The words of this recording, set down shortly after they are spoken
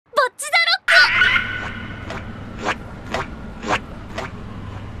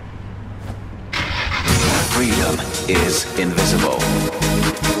is invisible.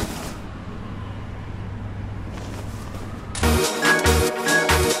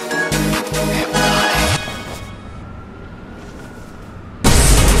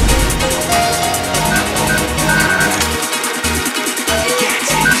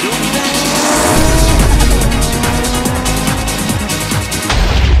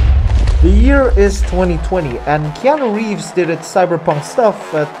 The year is 2020, and Keanu Reeves did its cyberpunk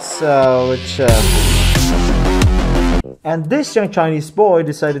stuff. And this young Chinese boy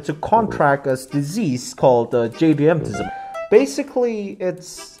decided to contract a disease called JDMism. Basically,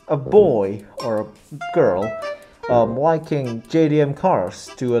 it's a boy or a girl liking JDM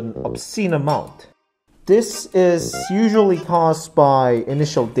cars to an obscene amount. This is usually caused by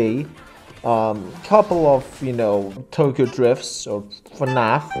initial D, couple of, Tokyo Drifts or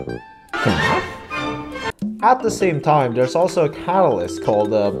FNAF. At the same time, there's also a catalyst called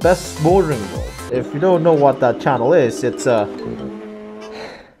Best Bordering World. If you don't know what that channel is, it's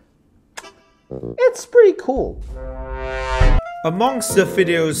pretty cool. Amongst the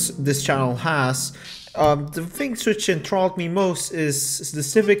videos this channel has, the things which enthralled me most is the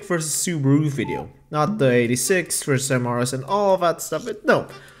Civic versus Subaru video. Not the 86 versus MRS and all of that stuff, no.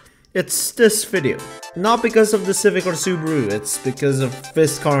 It's this video. Not because of the Civic or Subaru, it's because of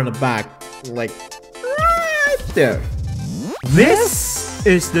this car in the back, like right there. This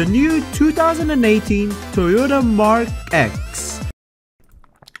is the new 2018 Toyota Mark X.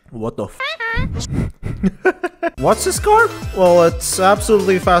 What the f? What's this car? Well, it's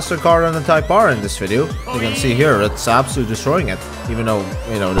absolutely faster car than the Type R in this video. You can see here, it's absolutely destroying it. Even though,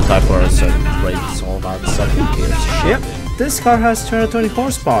 the Type R is rates all that stuff. Who cares? Yep. This car has 220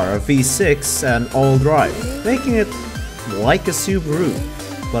 horsepower, a V6 and all drive, making it like a Subaru,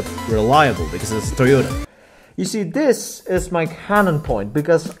 but reliable because it's a Toyota. You see, this is my canon point,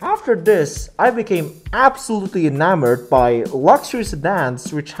 because after this, I became absolutely enamored by luxury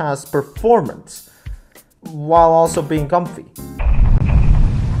sedans which has performance, while also being comfy.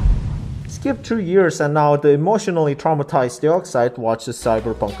 Skip 2 years and now the emotionally traumatized Deoxide watches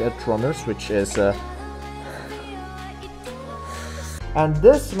Cyberpunk Edge Runners, which is and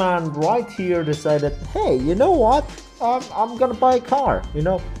this man right here decided, hey, you know what? I'm gonna buy a car.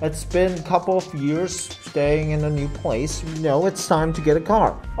 It's been a couple of years staying in a new place. It's time to get a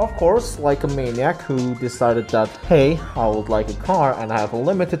car. Of course, like a maniac who decided that, hey, I would like a car and I have a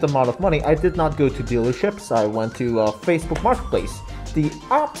limited amount of money, I did not go to dealerships. I went to Facebook Marketplace. The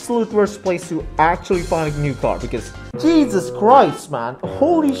absolute worst place to actually find a new car, because Jesus Christ, man,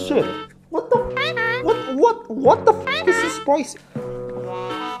 holy shit. What the f is this price?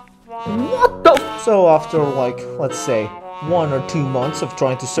 What the f? So after let's say 1 or 2 months of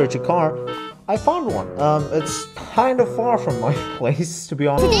trying to search a car, I found one. It's kind of far from my place, to be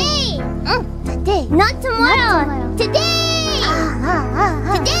honest. Today! Today! Not tomorrow! Today!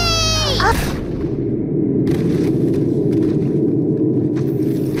 Today!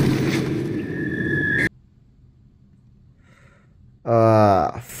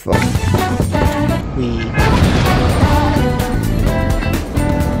 Fuck.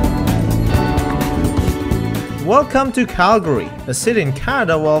 Welcome to Calgary, a city in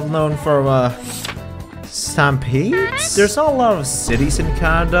Canada well known for stampedes. There's not a lot of cities in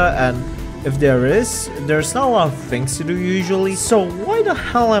Canada, and if there's not a lot of things to do usually. So why the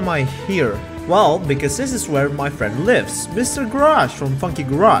hell am I here? Well, because this is where my friend lives, Mr. Garage from Funky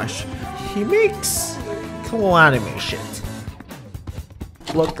Garage. He makes cool anime shit.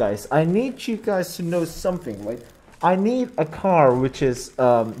 Look guys, I need you guys to know something, right? I need a car which is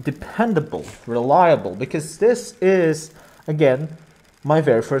dependable, reliable, because this is, again, my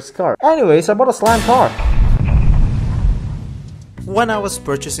very first car. Anyways, I bought a slant car. When I was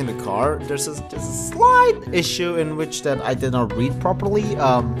purchasing the car, there's a slight issue in which that I did not read properly.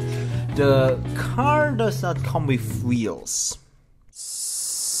 The car does not come with wheels.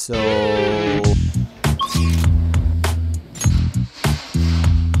 So...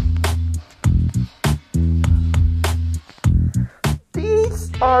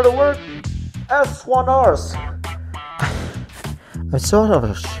 are the word S1Rs. It's sort of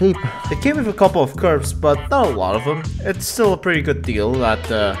a shape. It came with a couple of curves, but not a lot of them. It's still a pretty good deal at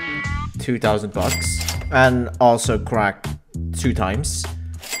 $2,000, and also cracked 2 times.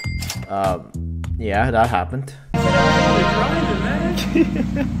 Yeah, that happened.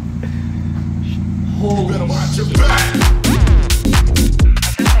 Holy watch your back.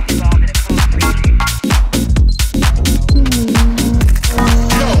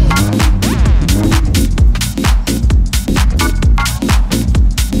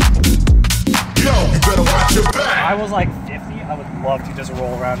 I was like 50. I would love to just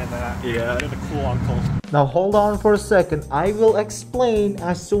roll around in that. Yeah. You're the cool uncle. Now hold on for a second, I will explain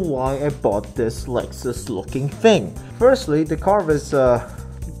as to why I bought this Lexus looking thing. Firstly, the car was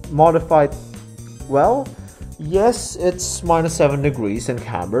modified well. Yes, it's -7 degrees in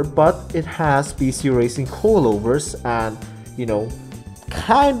camber, but it has PC Racing coilovers and, you know,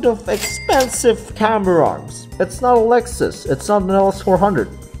 kind of expensive camber arms. It's not a Lexus, it's not an LS400.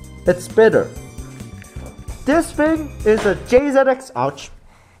 It's better. This thing is a JZX, ouch,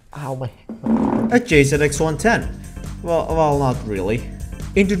 ow my, a JZX 110. Well, not really.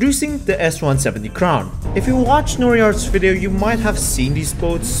 Introducing the S170 Crown. If you watched Noriar's video, you might have seen these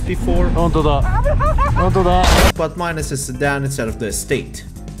boats before. But mine is a sedan instead of the Estate.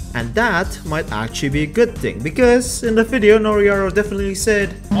 And that might actually be a good thing, because in the video Noriaro definitely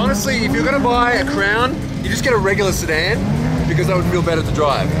said, honestly, if you're gonna buy a Crown, you just get a regular sedan, because that would feel better to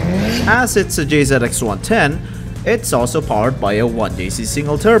drive. As it's a JZX 110, it's also powered by a 1JZ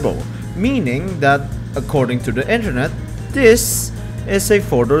single turbo, meaning that, according to the internet, this is a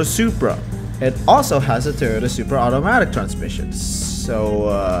 4-door Supra. It also has a Toyota Supra automatic transmission. So,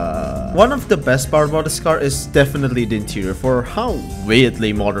 one of the best part about this car is definitely the interior for how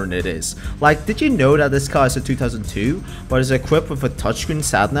weirdly modern it is. Like, did you know that this car is a 2002, but is equipped with a touchscreen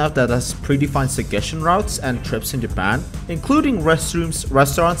sat-nav that has predefined suggestion routes and trips in Japan, including restrooms,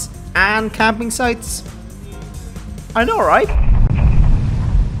 restaurants, and camping sites? I know, right?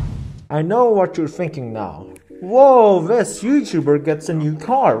 I know what you're thinking now. Whoa, this YouTuber gets a new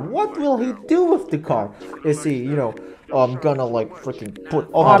car. What will he do with the car? Is he, you know, gonna like freaking put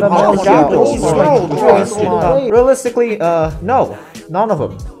realistically, no, none of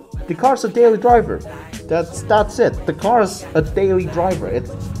them. The car's a daily driver. That's it. The car's a daily driver. It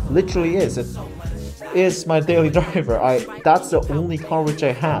literally is. It is my daily driver. That's the only car which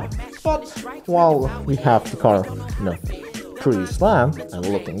I have. But while we have the car, you know, pretty slam and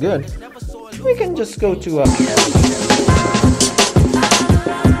looking good, we can just go to